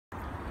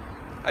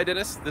Hi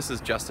Dennis, this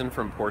is Justin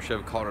from Porsche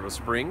of Colorado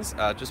Springs.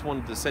 Just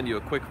wanted to send you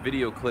a quick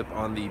video clip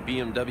on the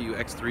BMW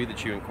X3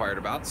 that you inquired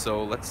about,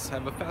 so let's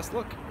have a fast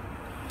look.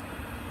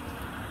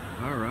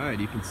 Alright,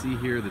 you can see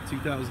here the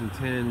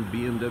 2010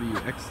 BMW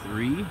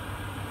X3.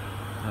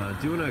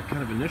 Doing a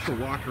kind of initial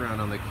walk around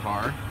on the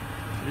car.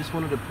 I just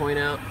wanted to point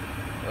out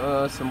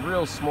some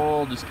real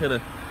small, just kind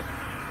of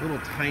little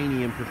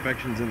tiny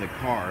imperfections in the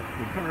car.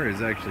 The car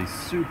is actually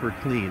super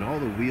clean. All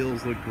the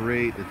wheels look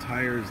great, the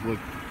tires look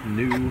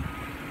new.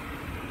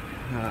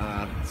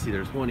 Let's see,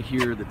 there's one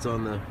here that's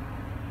on the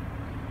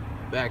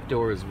back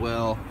door as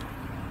well.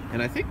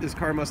 And I think this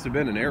car must have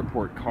been an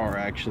airport car,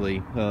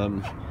 actually.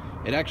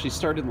 It actually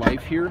started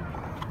life here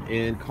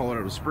in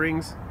Colorado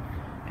Springs,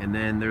 and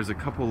then there's a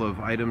couple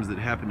of items that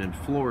happened in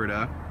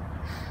Florida,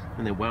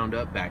 and they wound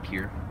up back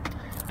here.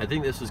 I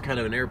think this was kind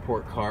of an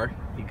airport car.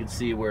 You can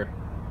see where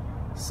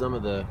some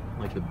of the,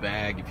 like the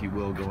bag, if you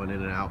will, going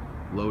in and out,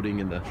 loading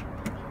in the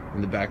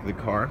back of the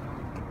car.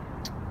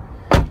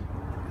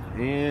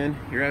 And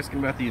you're asking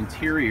about the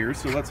interior,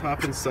 so let's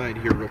hop inside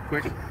here real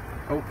quick.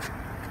 Oh,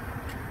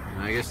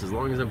 and I guess as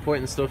long as I'm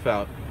pointing stuff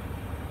out,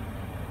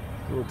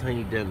 little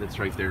tiny dent that's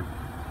right there.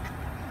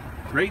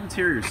 Great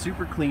interior,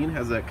 super clean,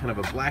 has that kind of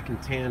a black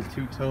and tan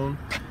two-tone,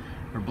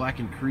 or black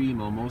and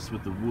cream almost,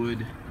 with the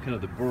wood, kind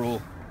of the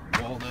burl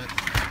walnut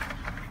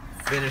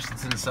finish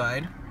that's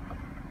inside.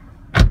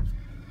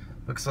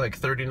 Looks like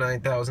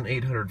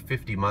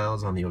 39,850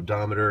 miles on the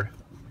odometer.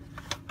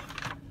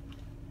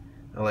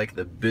 I like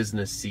the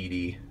business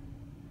CD.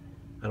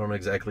 I don't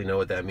exactly know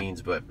what that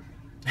means, but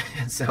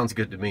it sounds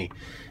good to me.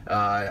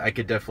 I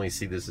could definitely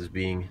see this as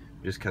being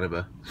just kind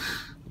of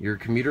your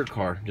commuter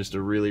car, just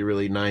a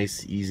really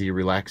nice, easy,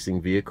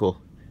 relaxing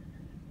vehicle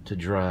to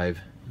drive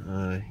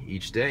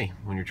each day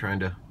when you're trying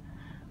to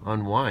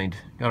unwind.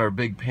 Got our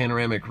big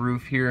panoramic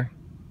roof here.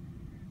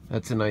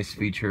 That's a nice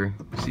feature.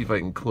 See if I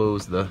can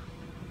close the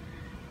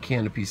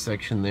canopy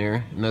section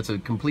there, and that's a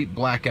complete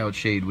blackout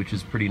shade, which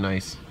is pretty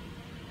nice.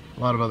 A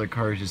lot of other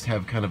cars just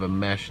have kind of a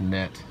mesh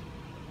net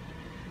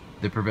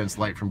that prevents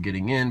light from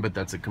getting in, but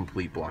that's a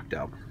complete blocked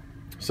out.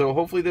 So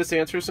hopefully this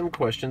answers some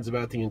questions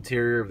about the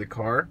interior of the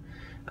car.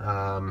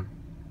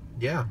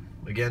 Yeah,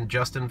 again,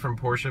 Justin from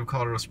Porsche of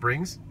Colorado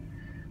Springs.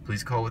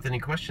 Please call with any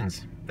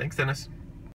questions. Thanks, Dennis.